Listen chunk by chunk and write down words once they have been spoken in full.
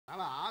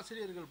ஆனால்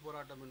ஆசிரியர்கள்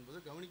போராட்டம் என்பது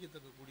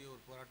கவனிக்கத்தக்கக்கூடிய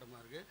ஒரு போராட்டமாக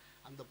இருக்குது.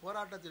 அந்த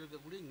போராட்டத்தில்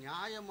இருக்கக்கூடிய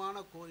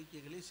நியாயமான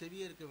கோரிக்கைகளை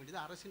செவியேற்க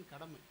வேண்டியது அரசின்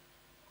கடமை.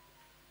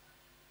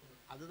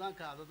 அதுதான்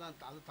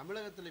அது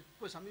தமிழகத்தில்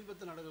இப்போ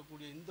சமீபத்தில்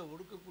நடக்கக்கூடிய இந்த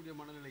ஒடுக்கக்கூடிய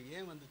மனநிலை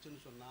ஏன்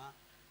வந்துச்சுன்னு சொன்னால்,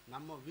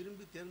 நம்ம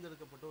விரும்பி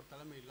தேர்ந்தெடுக்கப்பட்ட ஒரு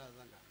தலைமை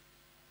இல்லாததான் காரணம்.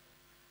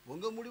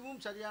 உங்கள்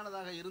முடிவும்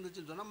சரியானதாக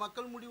இருந்துச்சுன்னு சொன்னால்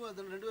மக்கள் முடிவும்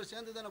அது 2 பேரும்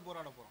சேர்ந்து தானே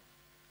போராட போகிறோம்.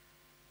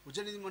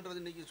 உச்சநீதிமன்றம்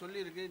இன்றைக்கி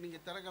சொல்லியிருக்கு,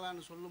 நீங்கள்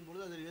திறக்கலான்னு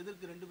சொல்லும்பொழுது அதில்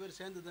எதிர்க்கு 2 பேர்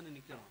சேர்ந்து தானே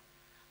நிற்கணும்.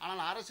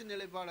 ஆனால் அரசின்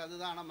நிலைப்பாடு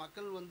அதுதான். ஆனால்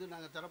மக்கள்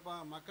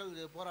நாங்கள் மக்கள்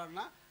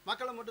போராடினா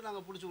மக்களை மட்டும்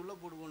நாங்கள் பிடிச்சி உள்ளே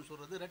போடுவோம்னு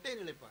சொல்கிறது இரட்டை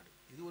நிலைப்பாடு.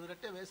 இது ஒரு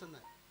இரட்டை வேஷம்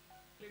தான்.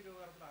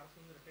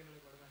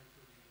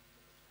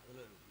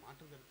 அதில்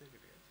மாற்று கருத்தே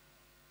கிடையாது.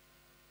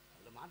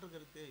 அதில் மாற்று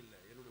கருத்தே இல்லை.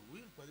 என்னுடைய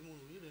உயிர்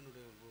 13 உயிர்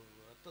என்னுடைய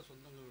ரத்த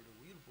சொந்தங்களுடைய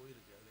உயிர்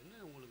போயிருக்கு. அதில்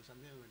என்ன உங்களுக்கு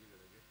சந்தேகம் வேண்டி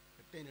கிடக்கு?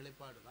 இரட்டை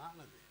நிலைப்பாடு தான்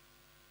அது.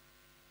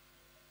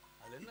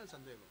 அதில் என்ன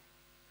சந்தேகம்?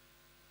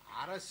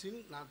 அரசின்,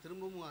 நான்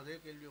திரும்பவும் அதே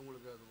கேள்வி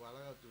உங்களுக்கு அது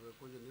அழகாக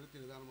கொஞ்சம் நிறுத்தி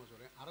நிதானமாக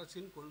சொல்கிறேன்.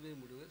 அரசின் கொள்கை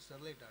முடிவு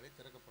ஸ்டெர்லைட் ஆலை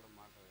திறக்கப்பட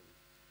மாட்டாது.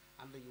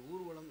 அன்றைக்கு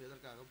ஊர்வலம்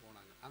எதற்காக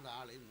போனாங்க? அந்த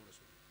ஆலை மூட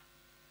சொல்லி.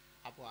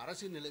 அப்போது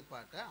அரசின்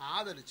நிலைப்பாட்டை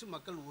ஆதரித்து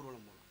மக்கள்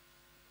ஊர்வலம் போனாங்க,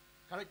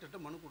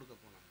 கலெக்டர்கிட்ட மனு கொடுக்க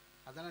போனாங்க.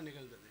 அதானே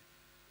நிகழ்ந்தது.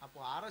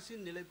 அப்போது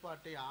அரசின்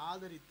நிலைப்பாட்டை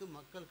ஆதரித்து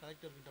மக்கள்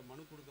கலெக்டர்கிட்ட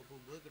மனு கொடுக்க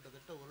போகும்போது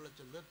கிட்டத்தட்ட 1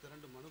 லட்சம் பேர்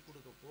திரண்டு மனு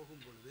கொடுக்க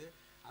போகும் பொழுது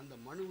அந்த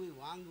மனுவை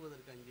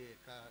வாங்குவதற்கு அங்கே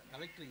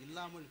கலெக்டர்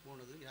இல்லாமல்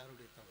போனது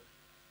யாருடைய தவறு?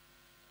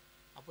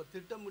 அப்போ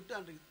திட்டமிட்டு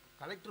அன்றைக்கு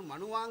கலெக்டர்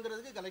மனு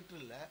வாங்குறதுக்கு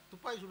கலெக்டர் இல்லை,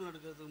 துப்பாக்கி சூடு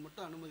நடக்கிறதுக்கு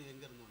மட்டும் அனுமதி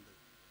எங்கேருந்து வந்தது?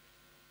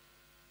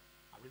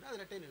 அப்படின்னா அது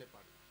இரட்டை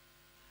நிலைப்பாடு.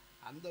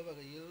 அந்த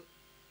வகையில்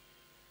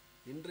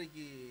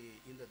இன்றைக்கு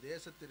இந்த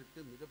தேசத்திற்கு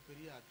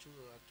மிகப்பெரிய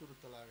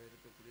அச்சுறுத்தலாக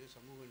இருக்கக்கூடிய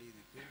சமூக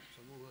நீதிக்கும்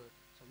சமூக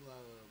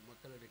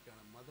மக்களிடைக்கான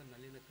மத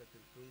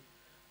நல்லிணக்கத்திற்கும்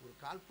ஒரு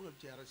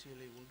காழ்ப்புணர்ச்சி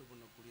அரசியலை உண்டு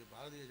பண்ணக்கூடிய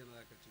பாரதிய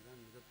ஜனதா கட்சி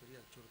தான் மிகப்பெரிய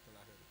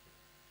அச்சுறுத்தலாக இருக்குது.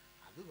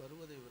 அது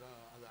வருவதை விட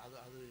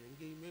அது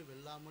எங்கேயுமே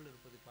வெல்லாமல்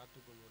இருப்பதை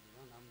பார்த்துக்கொள்வது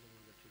தான் நாம்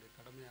தமிழர் கட்சியுடைய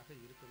கடமையாக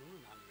இருக்கணும்னு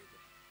நான்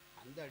நினைக்கிறேன்.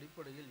 அந்த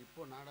அடிப்படையில்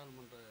இப்போ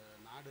நாடாளுமன்ற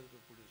நாடு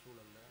இருக்கக்கூடிய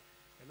சூழலில்,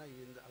 ஏன்னா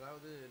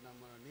அதாவது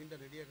நம்ம நீண்ட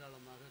நெடிய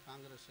காலமாக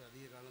காங்கிரஸ்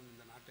அதிக காலம்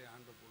இந்த நாட்டை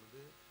ஆண்ட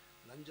பொழுது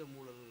லஞ்ச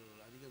ஊழல்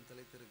அதிகம்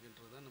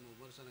தலைத்திருக்கின்றது தான் நம்ம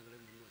விமர்சனங்களை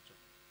முன்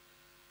வச்சோம்.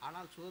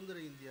 ஆனால் சுதந்திர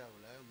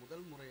இந்தியாவில்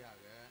முதல்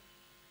முறையாக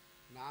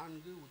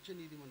 4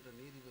 உச்சநீதிமன்ற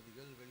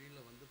நீதிபதிகள்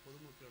வெளியில் வந்து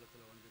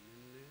பொதுமக்களிடத்தில் வந்து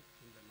நின்று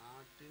இந்த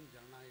நாட்டின்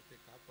ஜனநாயகத்தை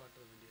காப்பாற்ற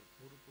வேண்டிய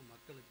பொறுப்பு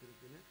மக்களுக்கு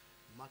இருக்குன்னு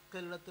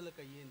மக்களிடத்தில்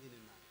கையேந்தி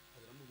நின்னாங்க.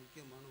 அது ரொம்ப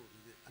முக்கியமான ஒரு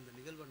இது. அந்த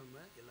நிகழ்வை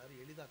நம்ம எல்லோரும்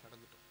எளிதாக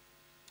கடந்துட்டோம்.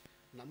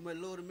 நம்ம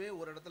எல்லோருமே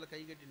ஒரு இடத்துல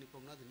கை கட்டி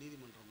நிற்போம்னா அது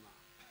நீதிமன்றம் தான்.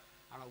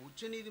 ஆனால்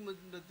உச்ச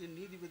நீதிமன்றத்தின்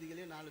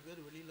நீதிபதிகளே 4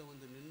 பேர் வெளியில்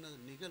வந்து நின்ன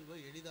நிகழ்வை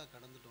எளிதாக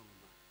கடந்துட்டோம்.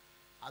 நம்ம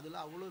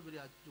அதில் அவ்வளோ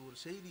பெரிய ஒரு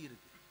செய்தி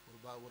இருக்குது.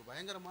 ஒரு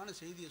பயங்கரமான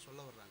செய்தியை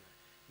சொல்ல வர்றாங்க.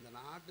 இந்த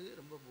நாடு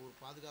ரொம்ப ஒரு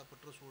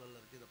பாதுகாப்பற்ற சூழலில்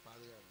இருக்குது, இதை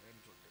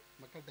பாதுகாப்புன்னு சொல்லிட்டு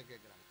மக்கள்கிட்ட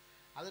கேட்குறாங்க.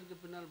 அதற்கு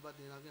பின்னால்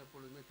பார்த்தீங்கன்னாக்க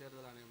எப்பொழுதுமே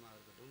தேர்தல் ஆணையமாக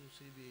இருக்கட்டும்,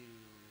 சிபிஐ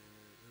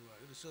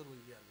நிர்வாகம், ரிசர்வ்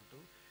வங்கியாக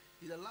இருக்கட்டும்,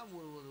 இதெல்லாம்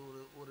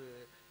ஒரு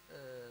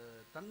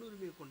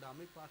தன்னுரிமையை கொண்ட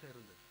அமைப்பாக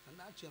இருந்தது,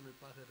 தன்னாட்சி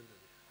அமைப்பாக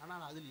இருந்தது.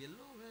 ஆனால் அதில்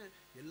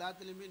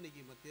எல்லாத்துலேயுமே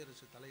இன்றைக்கி மத்திய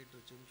அரசு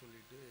தலையிட்டுருச்சுன்னு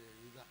சொல்லிட்டு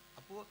இதுதான்.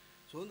 அப்போது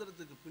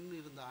சுதந்திரத்துக்கு பின்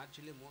இருந்த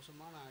ஆட்சியிலே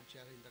மோசமான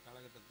ஆட்சியாக இந்த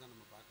காலகட்டத்தை தான்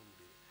நம்ம பார்க்க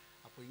முடியுது.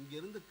 அப்போ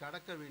இங்கேருந்து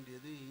கடக்க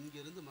வேண்டியது,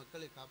 இங்கேருந்து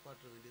மக்களை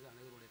காப்பாற்ற வேண்டியது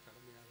அனைவருடைய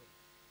கடமையாக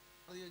இருக்கும்.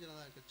 பாரதிய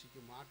ஜனதா கட்சிக்கு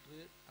மாற்று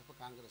அப்போ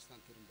காங்கிரஸ்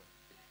தான். திரும்ப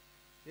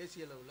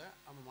தேசிய அளவில்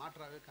நம்ம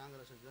மாற்றாக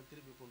காங்கிரஸுக்கு தான்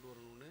திருப்பி கொண்டு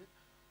வரணும்னு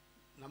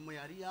நம்மை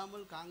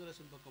அறியாமல்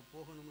காங்கிரஸின் பக்கம்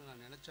போகணும்னு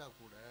நான் நினச்சா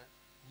கூட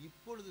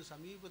இப்பொழுது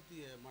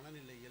சமீபத்திய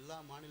மனநிலை எல்லா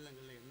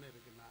மாநிலங்களில் என்ன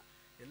இருக்குன்னா,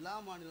 எல்லா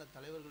மாநில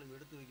தலைவர்களும்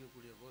எடுத்து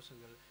வைக்கக்கூடிய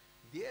கோஷங்கள்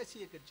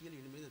தேசிய கட்சிகள்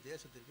இனிமேல் இந்த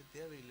தேசத்திற்கு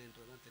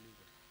தேவையில்லைன்றதான்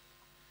தெளிவுபடுது.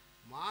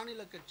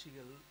 மாநில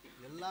கட்சிகள்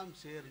எல்லாம்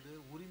சேர்ந்து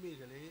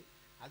உரிமைகளை,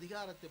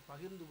 அதிகாரத்தை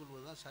பகிர்ந்து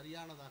கொள்வது தான்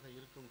சரியானதாக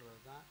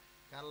இருக்குன்றது தான்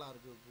கேரளா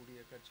இருக்கக்கூடிய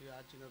கட்சி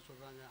ஆட்சியினர்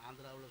சொல்கிறாங்க,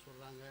 ஆந்திராவில்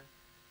சொல்கிறாங்க,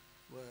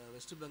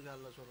 வெஸ்ட்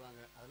பெங்காலில்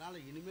சொல்கிறாங்க.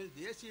 அதனால் இனிமேல்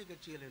தேசிய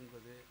கட்சிகள்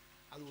என்பது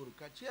அது ஒரு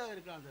கட்சியாக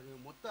இருக்க அந்த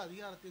மொத்த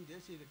அதிகாரத்தையும்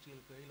தேசிய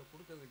கட்சிகளுக்கு கையில்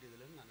கொடுக்க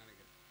வேண்டியதில்லைன்னு நான்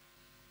நினைக்கிறேன்.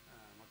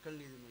 மக்கள்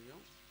நீதி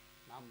மையம்,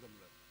 நாம்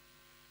தமிழர்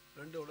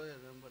ரெண்டோட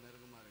ரொம்ப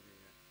நெருக்கமாக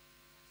இருக்குங்க.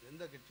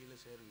 எந்த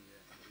கட்சியில் சேருவீங்க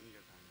அப்படின்னு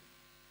கேட்டாங்க.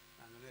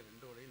 நாங்களே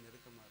ரெண்டோடையும்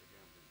நெருக்கமாக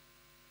இருக்கேன் அப்படின்னு.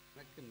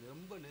 எனக்கு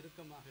ரொம்ப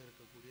நெருக்கமாக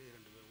இருக்கக்கூடிய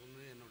 2 பேர்,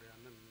 ஒன்று என்னுடைய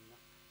அண்ணன்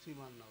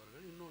சீமான்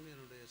அவர்கள், இன்னொன்று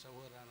என்னுடைய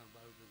சகோதரனான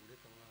பாவிக்கக்கூடிய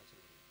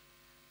கமலஹாசன் அவர்கள்.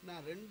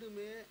 நான்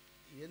ரெண்டுமே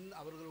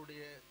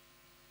அவர்களுடைய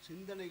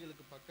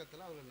சிந்தனைகளுக்கு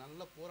பக்கத்தில், அவர்கள்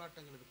நல்ல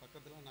போராட்டங்களுக்கு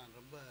பக்கத்தில் நான்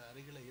ரொம்ப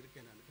அருகில்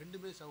இருக்கேன். நான்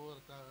ரெண்டுமே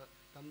சகோதர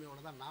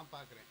தன்மையோடு தான் நான்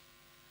பார்க்குறேன்.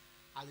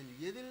 அதில்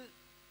எதில்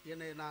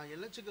என்னை நான்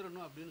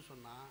இழைச்சிக்கிறணும் அப்படின்னு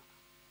சொன்னால்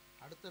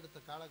அடுத்தடுத்த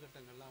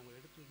காலகட்டங்களில் அவங்க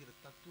எடுத்து வைக்கிற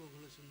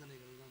தத்துவங்களும்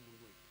சிந்தனைகளும் தான்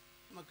முன்வைக்கும்.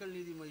 மக்கள்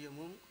நீதி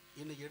மையமும்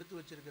இன்றைக்கி எடுத்து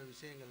வச்சிருக்க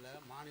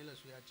விஷயங்களில் மாநில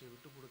சுயாட்சியை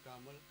விட்டு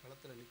கொடுக்காமல்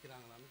களத்தில்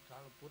நிற்கிறாங்களான்னு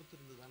காலம்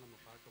பொறுத்திருந்து தான் நம்ம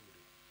பார்க்க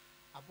முடியும்.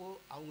 அப்போது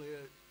அவங்க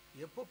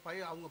எப்போ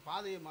அவங்க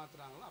பாதையை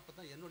மாற்றுறாங்களோ அப்போ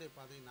தான் என்னுடைய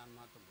பாதையை நான்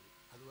மாற்ற முடியும்.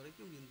 அது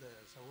வரைக்கும் இந்த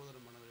சகோதர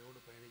மனதையோடு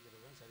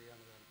பயணிக்கிறது தான்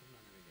சரியானதாக இருக்குன்னு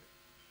நான் நினைக்கிறேன்.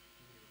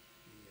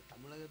 நீங்கள்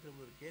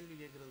தமிழகத்தில் ஒரு கேள்வி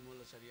கேட்குறது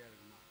முதல்ல சரியாக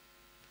இருக்குமா?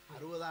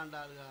 60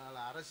 ஆண்டு கால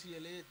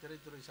அரசியலே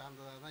திரைத்துறை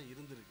சார்ந்ததாக தான்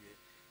இருந்திருக்கு.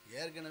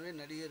 ஏற்கனவே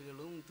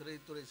நடிகர்களும்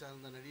திரைத்துறை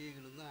சார்ந்த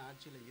நடிகைகளும் தான்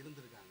ஆட்சியில்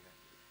இருந்திருக்காங்க.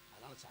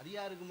 அதனால்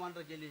சரியாக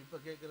இருக்குமான்ற கேள்வி இப்போ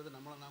கேட்குறது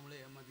நம்மளை நாமளே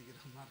ஏமாற்றிக்கிற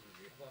மாதிரி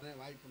இருக்குது.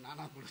 வாய்ப்பு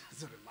நானாக கொடுக்க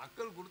சொல்கிறேன்.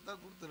 மக்கள் கொடுத்தா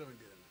கொடுத்துட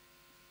வேண்டியதுன்னு.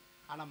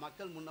 ஆனால்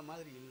மக்கள் முன்ன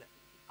மாதிரி இல்லை.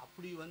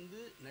 அப்படி வந்து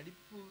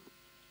நடிப்பு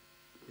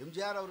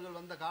எம்ஜிஆர் அவர்கள்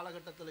வந்த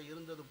காலகட்டத்தில்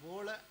இருந்தது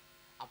போல்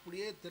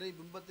அப்படியே திரை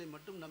பிம்பத்தை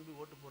மட்டும் நம்பி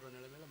ஓட்டு போடுற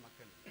நிலைமையில்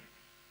மக்கள் இல்லை.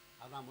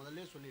 அதான்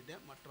முதல்ல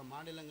சொல்லிட்டேன். மற்ற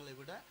மாநிலங்களை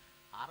விட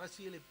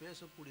அரசியலை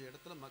பேசக்கூடிய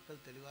இடத்துல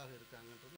மக்கள் தெளிவாக இருக்காங்கன்றது